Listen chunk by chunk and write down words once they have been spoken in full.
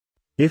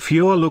If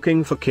you're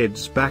looking for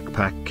kids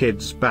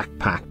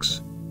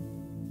backpacks,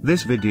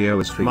 this video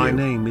is for you. My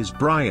name is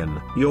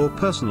Brian, your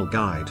personal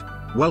guide.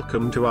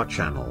 Welcome to our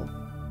channel.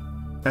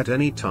 At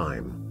any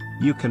time,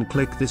 you can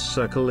click this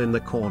circle in the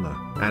corner,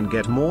 and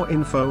get more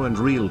info and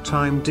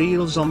real-time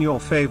deals on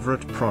your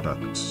favorite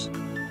products.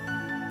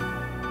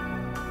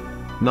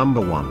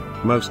 Number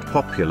 1, Most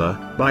Popular,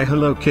 by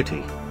Hello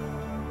Kitty.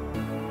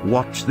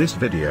 Watch this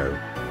video.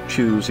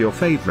 Choose your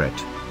favorite.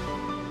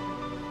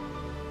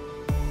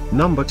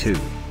 Number 2,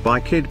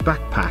 by Kid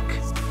Backpack.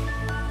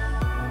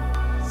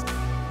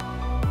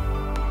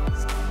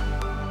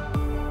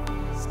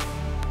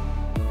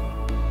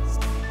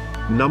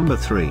 Number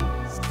 3.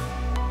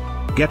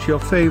 Get your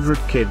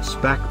favorite kids'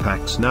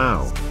 backpacks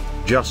now.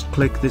 Just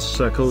click this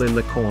circle in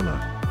the corner.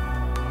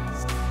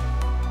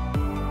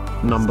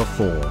 Number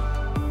 4.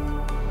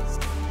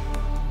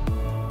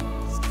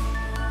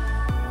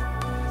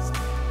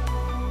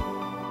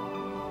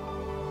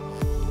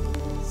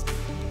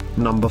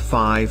 Number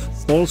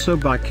 5, also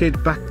by Kid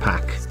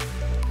Backpack.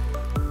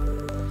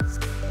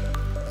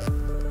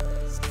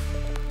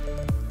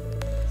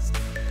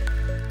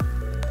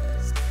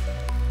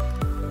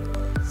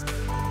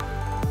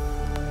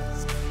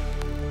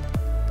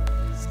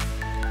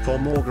 For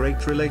more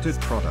great related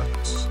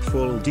products,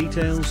 full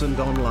details and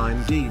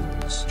online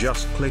deals,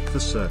 just click the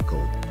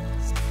circle.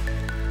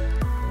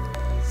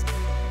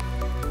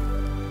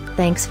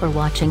 Thanks for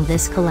watching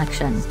this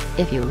collection.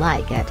 If you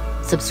like it,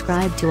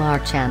 subscribe to our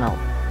channel.